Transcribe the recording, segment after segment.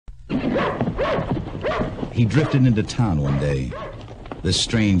He drifted into town one day, this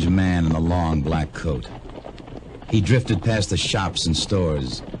strange man in a long black coat. He drifted past the shops and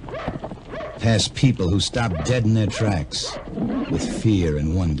stores, past people who stopped dead in their tracks with fear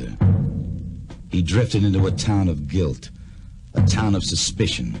and wonder. He drifted into a town of guilt, a town of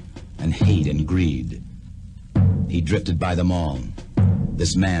suspicion and hate and greed. He drifted by them all,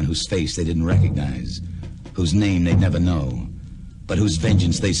 this man whose face they didn't recognize, whose name they'd never know, but whose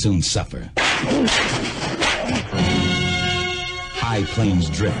vengeance they soon suffer. High Plains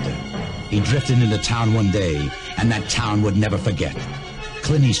Drifter. He drifted into town one day, and that town would never forget.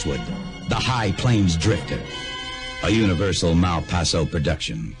 Clint Eastwood, the High Plains Drifter. A Universal Malpaso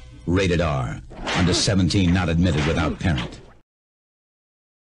production. Rated R. Under 17, not admitted without parent.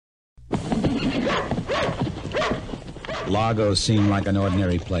 Largo seemed like an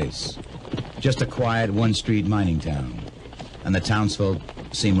ordinary place. Just a quiet one-street mining town. And the townsfolk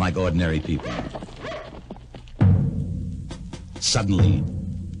seemed like ordinary people. Suddenly,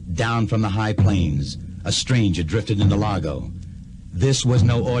 down from the high plains, a stranger drifted into Largo. This was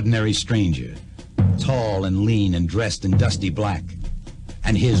no ordinary stranger, tall and lean and dressed in dusty black.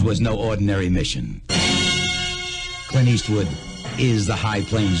 And his was no ordinary mission. Clint Eastwood is the High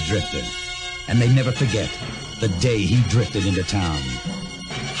Plains Drifter, and they never forget the day he drifted into town.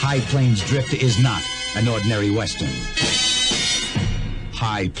 High Plains Drifter is not an ordinary Western.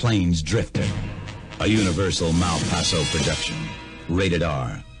 High Plains Drifter, a Universal Malpaso production. Rated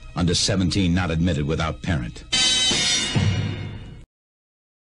R. Under 17, not admitted without parent.